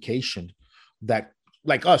replication that,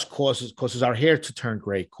 like us, causes our hair to turn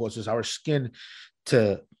gray, causes our skin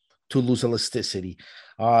to lose elasticity.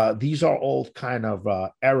 These are all kind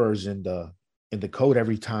of errors in the code.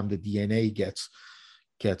 Every time the DNA gets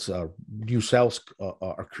new cells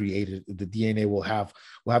are created, the DNA will have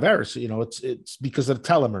errors. It's because of the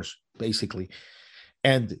telomeres, basically,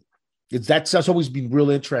 and that's always been real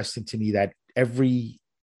interesting to me, that every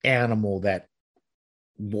animal that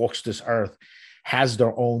walks this earth has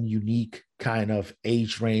their own unique kind of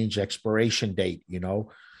age range, expiration date.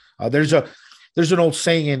 There's an old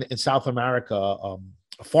saying in South America, a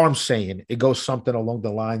farm saying. It goes something along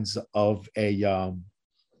the lines of a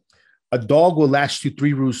dog will last you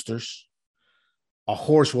 3 roosters, a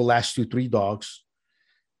horse will last you 3 dogs,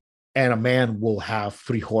 and a man will have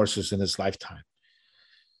 3 horses in his lifetime.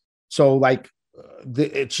 So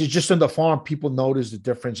it's just in the farm, people notice the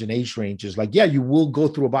difference in age ranges. Like, yeah, you will go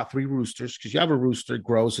through about 3 roosters, because you have a rooster, it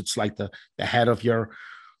grows. It's like the head of your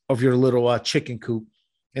little chicken coop.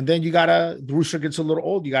 And then the rooster gets a little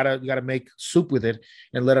old. You gotta make soup with it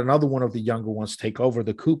and let another one of the younger ones take over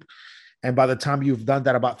the coop. And by the time you've done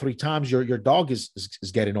that about 3 times, your dog is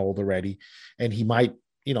getting old already. And he might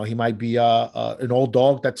be an old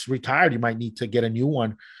dog that's retired. You might need to get a new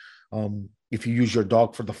one if you use your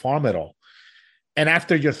dog for the farm at all. And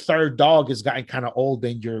after your 3rd dog has gotten kind of old,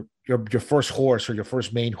 then your first horse, or your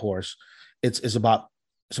first main horse, it's about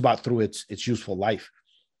through its useful life.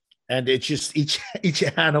 And it's just each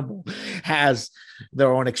animal has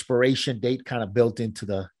their own expiration date kind of built into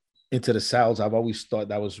the cells. I've always thought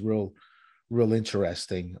that was real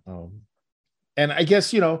interesting. And I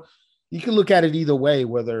guess, you can look at it either way,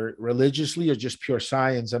 whether religiously or just pure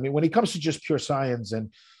science. When it comes to just pure science,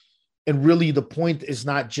 and really the point is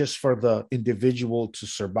not just for the individual to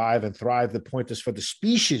survive and thrive. The point is for the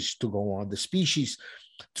species to go on, the species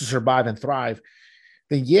to survive and thrive.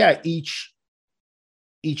 Then, yeah, each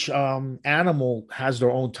each animal has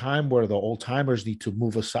their own time where the old timers need to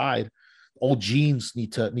move aside. Old genes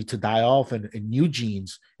need to die off, and new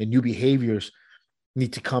genes and new behaviors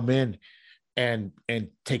need to come in and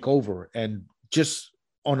take over. And just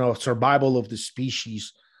on a survival of the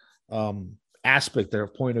species aspect, their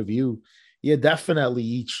point of view, yeah,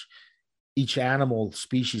 definitely each animal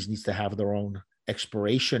species needs to have their own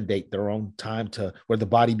expiration date, their own time to where the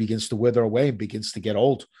body begins to wither away and begins to get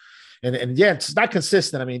old. And yeah, it's not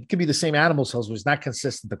consistent. I mean, it could be the same animal cells, but it's not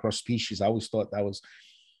consistent across species. I always thought that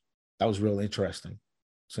was real interesting.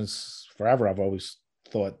 Since forever, I've always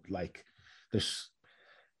thought like there's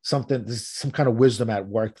there's some kind of wisdom at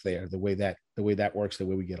work there, the way that works, the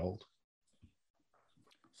way we get old.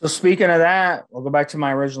 So speaking of that, we'll go back to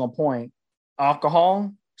my original point.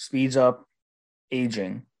 Alcohol speeds up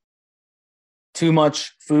aging. Too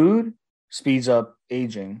much food speeds up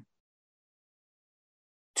aging.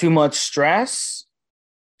 Too much stress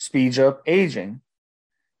speeds up aging.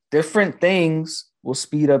 Different things will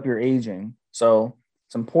speed up your aging. So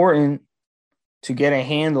it's important to get a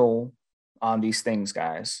handle on these things,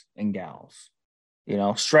 guys and gals.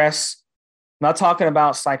 Stress, I'm not talking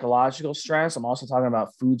about psychological stress. I'm also talking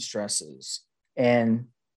about food stresses and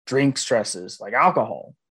drink stresses like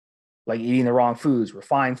alcohol, like eating the wrong foods,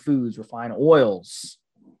 refined oils.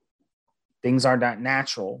 Things are not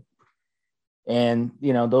natural. And,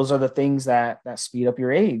 those are the things that speed up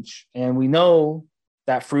your age. And we know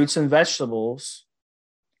that fruits and vegetables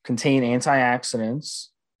contain antioxidants,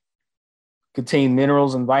 contain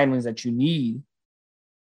minerals and vitamins that you need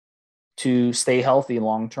to stay healthy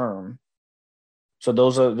long term. So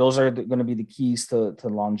those are going to be the keys to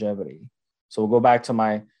longevity. So we'll go back to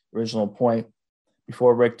my original point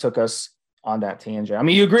before Rick took us on that tangent. I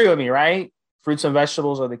mean, you agree with me, right? Fruits and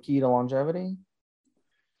vegetables are the key to longevity.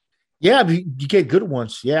 Yeah, you get good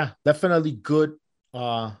ones. Yeah, definitely good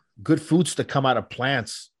foods that come out of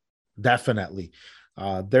plants. Definitely.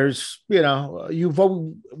 There's, you've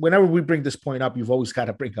always, whenever we bring this point up, you've always got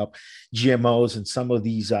to bring up GMOs and some of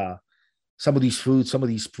these foods, some of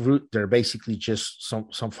these fruit. They're basically just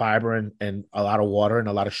some fiber and a lot of water and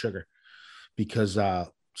a lot of sugar, because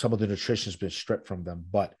some of the nutrition has been stripped from them.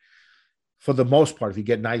 But for the most part, if you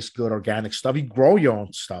get nice, good organic stuff, you grow your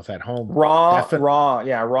own stuff at home. Raw,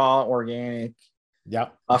 organic. Yeah.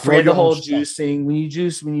 Forget the whole juicing. When you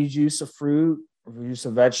juice a fruit or juice a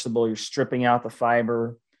vegetable, you're stripping out the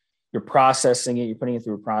fiber, you're processing it, you're putting it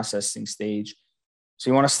through a processing stage. So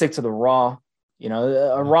you want to stick to the raw.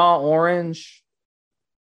 A raw orange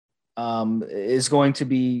is going to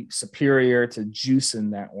be superior to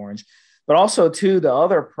juicing that orange. But also, too, the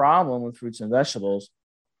other problem with fruits and vegetables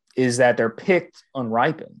is that they're picked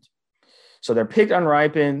unripened. So they're picked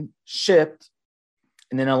unripened, shipped,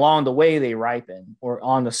 and then along the way they ripen, or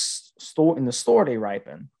in the store they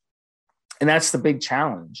ripen. And that's the big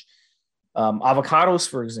challenge. Avocados,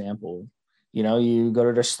 for example, you go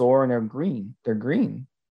to the store and they're green. They're green.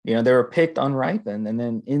 They were picked unripened. And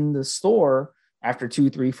then in the store, after 2,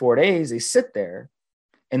 3, 4 days, they sit there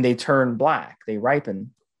and they turn black. They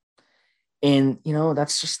ripen. And,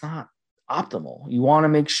 that's just not optimal. You want to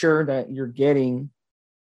make sure that you're getting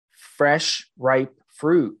fresh, ripe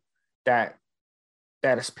fruit that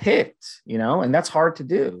is picked, and that's hard to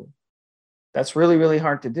do. That's really, really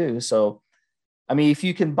hard to do. So, I mean, if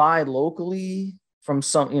you can buy locally from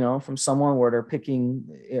someone where they're picking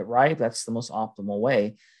it ripe, that's the most optimal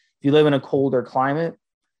way. If you live in a colder climate,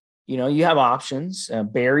 you have options.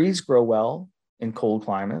 Berries grow well in cold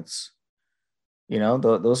climates.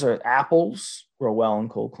 Those are apples grow well in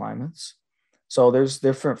cold climates. So there's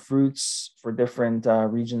different fruits for different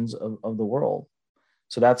regions of the world.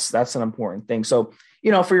 So that's an important thing. So,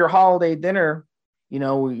 for your holiday dinner, if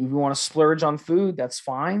you want to splurge on food, that's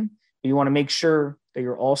fine. But you want to make sure that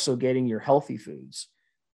you're also getting your healthy foods.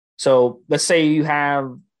 So let's say you're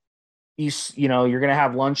going to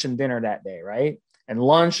have lunch and dinner that day, right? And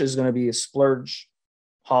lunch is going to be a splurge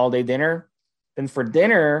holiday dinner. Then for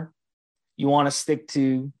dinner, you want to stick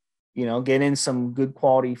to get in some good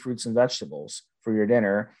quality fruits and vegetables for your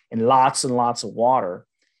dinner and lots of water.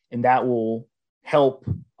 And that will help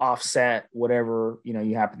offset whatever,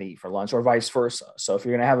 you happen to eat for lunch, or vice versa. So if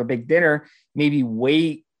you're going to have a big dinner, maybe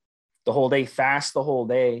wait the whole day, fast the whole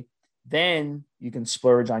day, then you can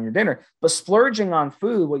splurge on your dinner. But splurging on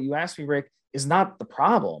food, what you asked me, Rick, is not the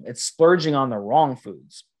problem. It's splurging on the wrong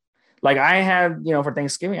foods. Like I had, for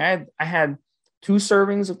Thanksgiving, I had 2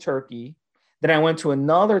 servings of turkey. Then I went to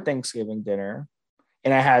another Thanksgiving dinner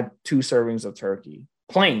and I had 2 servings of turkey,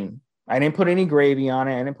 plain. I didn't put any gravy on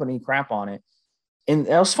it. I didn't put any crap on it. And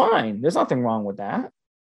that was fine. There's nothing wrong with that.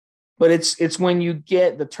 But it's when you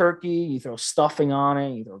get the turkey, you throw stuffing on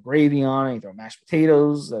it, you throw gravy on it, you throw mashed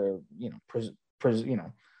potatoes that are,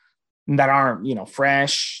 that aren't,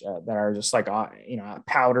 fresh, that are just like,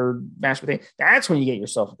 powdered mashed potato. That's when you get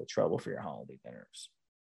yourself into trouble for your holiday dinners.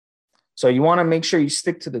 So you want to make sure you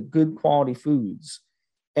stick to the good quality foods,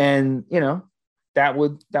 and that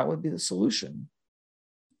would be the solution.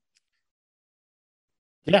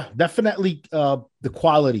 Yeah, definitely. The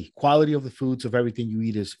quality of the foods of everything you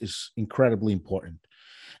eat is incredibly important.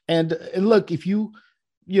 And look, if you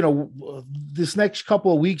this next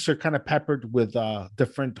couple of weeks are kind of peppered with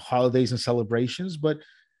different holidays and celebrations, but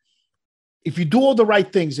if you do all the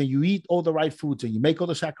right things and you eat all the right foods and you make all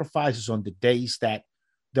the sacrifices on the days that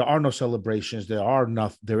there are no celebrations,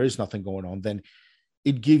 there is nothing going on, then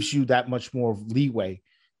it gives you that much more leeway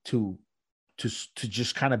to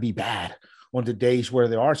just kind of be bad on the days where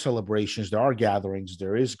there are celebrations, there are gatherings,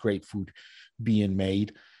 there is great food being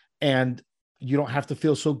made, and you don't have to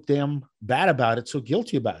feel so damn bad about it, so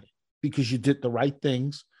guilty about it, because you did the right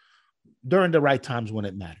things during the right times when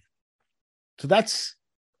it mattered. So that's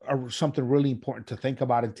something really important to think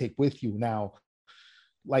about and take with you now.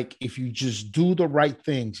 Like, if you just do the right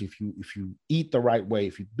things, if you eat the right way,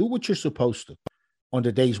 if you do what you're supposed to on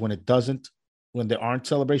the days when there aren't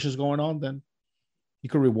celebrations going on, then you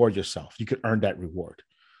can reward yourself. You could earn that reward.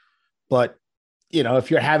 But, if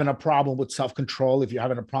you're having a problem with self-control, if you're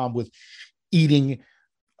having a problem with eating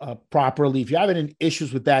properly, if you're having any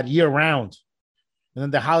issues with that year round, and then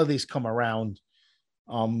the holidays come around,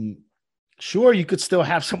 sure, you could still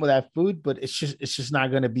have some of that food, but it's just not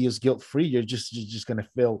going to be as guilt-free. You're just going to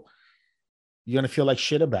feel like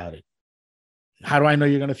shit about it. How do I know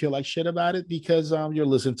you're going to feel like shit about it? Because you're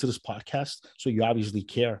listening to this podcast, so you obviously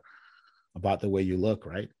care about the way you look,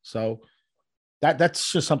 right? So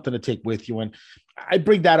that's just something to take with you. And I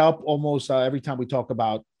bring that up almost every time we talk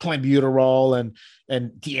about clenbuterol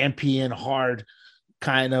and DMP and hard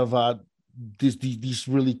kind of these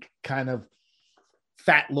really kind of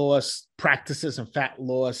fat loss practices and fat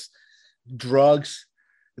loss drugs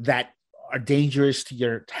that are dangerous to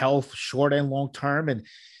your health, short and long term. And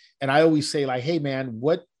I always say, like, hey man,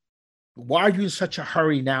 why are you in such a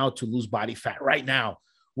hurry now to lose body fat right now?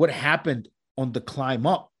 What happened on the climb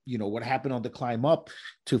up? What happened on the climb up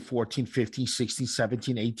to 14, 15, 16,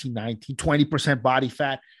 17, 18, 19, 20% body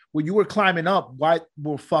fat? When you were climbing up, why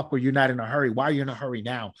the fuck were you not in a hurry? Why are you in a hurry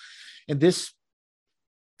now? And this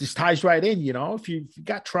ties right in, if you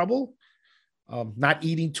got trouble, not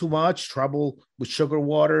eating too much, trouble with sugar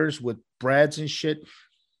waters, with breads and shit,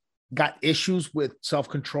 got issues with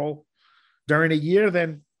self-control during a year,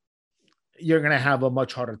 then you're going to have a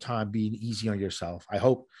much harder time being easy on yourself. I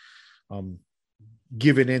hope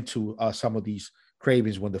giving into some of these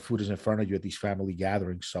cravings when the food is in front of you at these family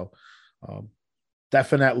gatherings. So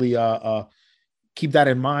definitely keep that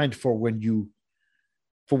in mind for when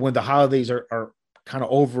the holidays are kind of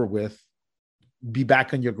over with. Be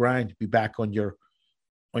back on your grind, be back on your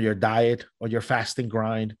diet, on your fasting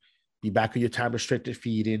grind, be back on your time restricted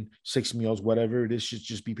feeding, 6 meals, whatever it is,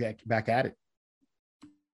 just be back at it.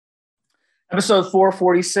 Episode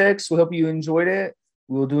 446. We hope you enjoyed it.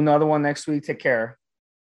 We will do another one next week. Take care.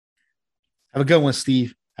 Have a good one,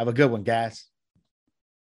 Steve. Have a good one, guys.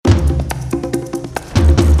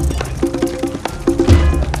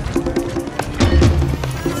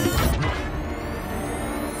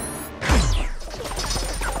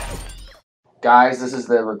 Guys, this is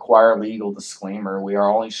the required legal disclaimer. We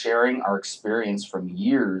are only sharing our experience from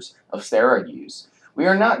years of steroid use. We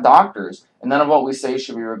are not doctors, and none of what we say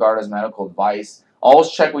should be regarded as medical advice.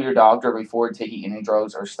 Always check with your doctor before taking any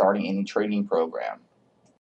drugs or starting any training program.